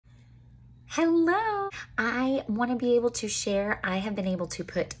Hello. I want to be able to share. I have been able to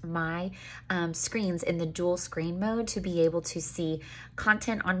put my screens in the dual screen mode to be able to see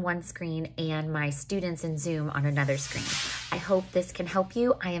content on one screen and my students in Zoom on another screen. I hope this can help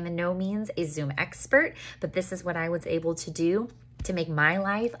you. I am in no means a Zoom expert, but this is what I was able to do to make my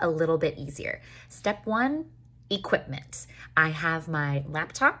life a little bit easier. Step one, equipment. I have my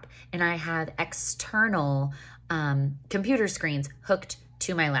laptop and I have external computer screens hooked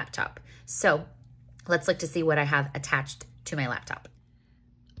to my laptop. So let's look to see what I have attached to my laptop.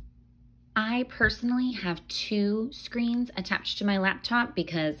 I personally have two screens attached to my laptop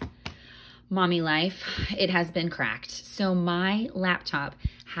because mommy life, it has been cracked. So my laptop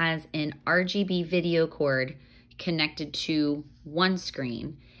has an RGB video cord connected to one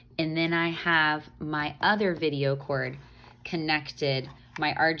screen, and then I have my other video cord connected,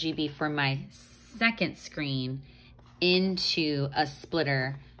 my RGB for my second screen, into a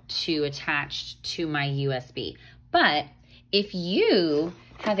splitter to attach to my USB. But if you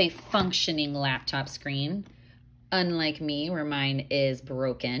have a functioning laptop screen, unlike me where mine is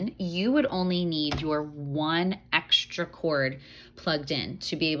broken, you would only need your one extra cord plugged in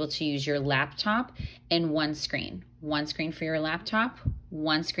to be able to use your laptop and one screen. One screen for your laptop,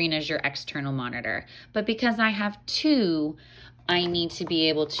 one screen as your external monitor. But because I have two, I need to be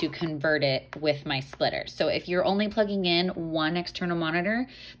able to convert it with my splitter. So if you're only plugging in one external monitor,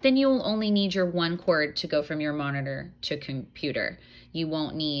 then you'll only need your one cord to go from your monitor to computer. You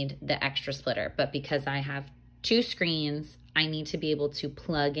won't need the extra splitter. But because I have two screens, I need to be able to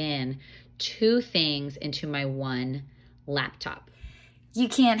plug in two things into my one laptop. You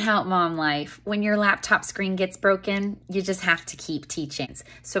can't help mom life. When your laptop screen gets broken, you just have to keep teaching.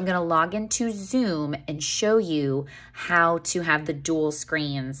 So I'm gonna log into Zoom and show you how to have the dual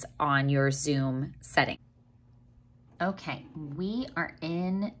screens on your Zoom setting. Okay, we are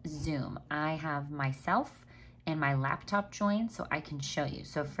in Zoom. I have myself and my laptop joined so I can show you.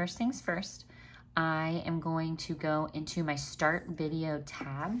 So first things first, I am going to go into my Start Video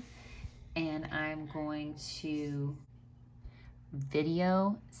tab and I'm going to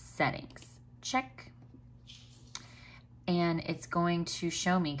Video Settings, check. And it's going to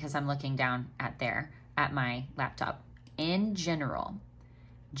show me, because I'm looking down at my laptop, in general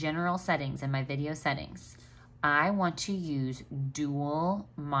settings in my video settings, I want to use dual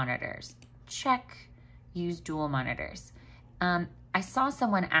monitors. Check, use dual monitors. I saw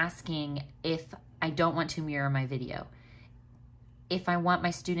someone asking if I don't want to mirror my video. If I want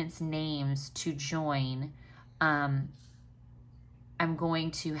my students' names to join, I'm going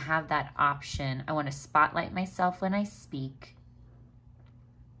to have that option. I want to spotlight myself when I speak.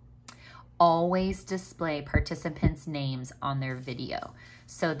 Always display participants' names on their video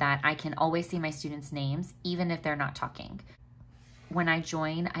so that I can always see my students' names even if they're not talking. When I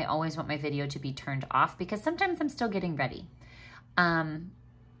join, I always want my video to be turned off because sometimes I'm still getting ready. And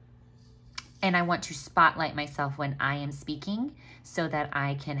I want to spotlight myself when I am speaking so that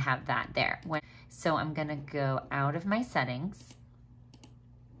I can have that there. So I'm gonna go out of my settings.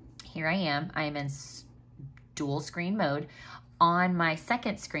 Here I am in dual screen mode. On my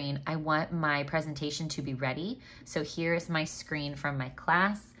second screen, I want my presentation to be ready. So here's my screen from my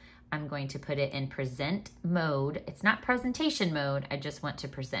class. I'm going to put it in present mode. It's not presentation mode, I just want to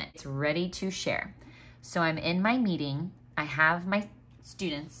present. It's ready to share. So I'm in my meeting. I have my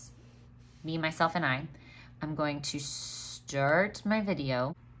students, me, myself, and I. I'm going to start my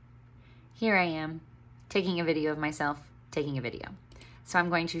video. Here I am, taking a video of myself, taking a video. So I'm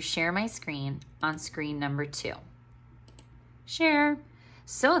going to share my screen on screen number 2. Share,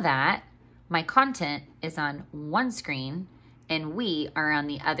 so that my content is on one screen and we are on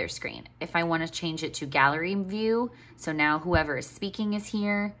the other screen. If I want to change it to gallery view, so now whoever is speaking is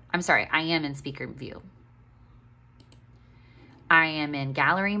here. I'm sorry, I am in speaker view. I am in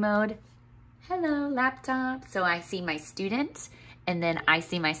gallery mode. Hello, laptop. So I see my student and then I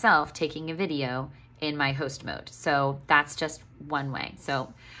see myself taking a video in my host mode. So that's just one way.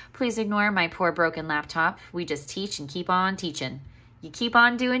 So please ignore my poor broken laptop. We just teach and keep on teaching. You keep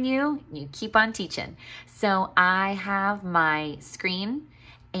on doing you keep on teaching. So I have my screen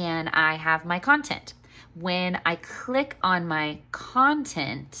and I have my content. When I click on my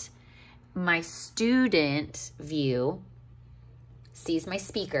content, my student view sees my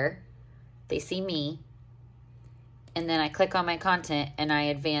speaker, they see me, and then I click on my content and I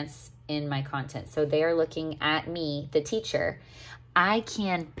advance in my content. So they are looking at me, the teacher. I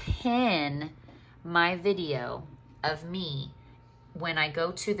can pin my video of me. When I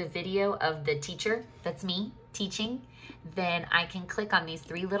go to the video of the teacher, that's me teaching, then I can click on these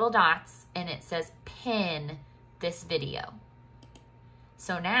 3 little dots and it says pin this video.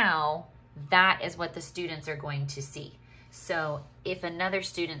 So now that is what the students are going to see. So if another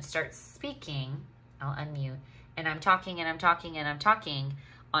student starts speaking, I'll unmute, and I'm talking and I'm talking and I'm talking,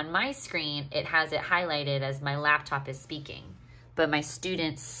 on my screen, it has it highlighted as my laptop is speaking, but my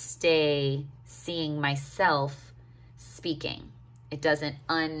students stay seeing myself speaking. It doesn't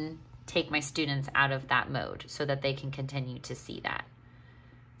take my students out of that mode so that they can continue to see that,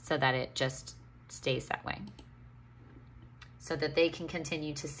 so that it just stays that way, so that they can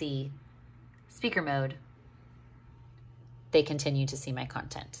continue to see speaker mode. They continue to see my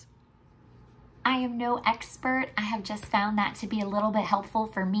content. I am no expert. I have just found that to be a little bit helpful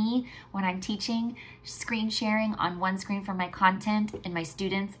for me when I'm teaching. Screen sharing on one screen for my content and my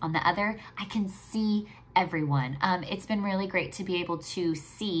students on the other, I can see everyone. It's been really great to be able to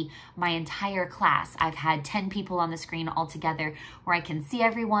see my entire class. I've had 10 people on the screen all together where I can see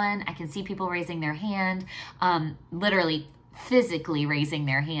everyone. I can see people raising their hand, literally physically raising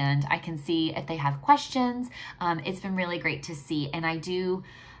their hand. I can see if they have questions. It's been really great to see, and I do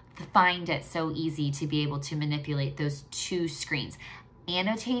find it so easy to be able to manipulate those two screens.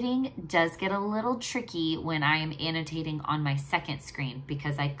 Annotating does get a little tricky when I am annotating on my second screen,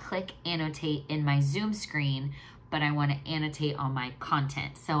 because I click annotate in my Zoom screen, but I want to annotate on my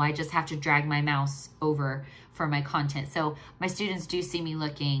content. So I just have to drag my mouse over for my content. So my students do see me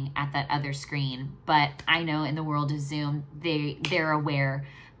looking at that other screen, but I know in the world of Zoom, they're aware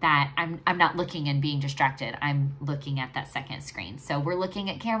that I'm not looking and being distracted. I'm looking at that second screen. So we're looking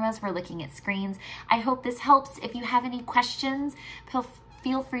at cameras, we're looking at screens. I hope this helps. If you have any questions,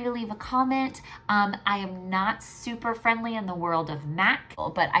 feel free to leave a comment. I am not super friendly in the world of Mac,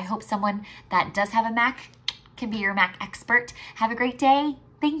 but I hope someone that does have a Mac can be your Mac expert. Have a great day.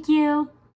 Thank you.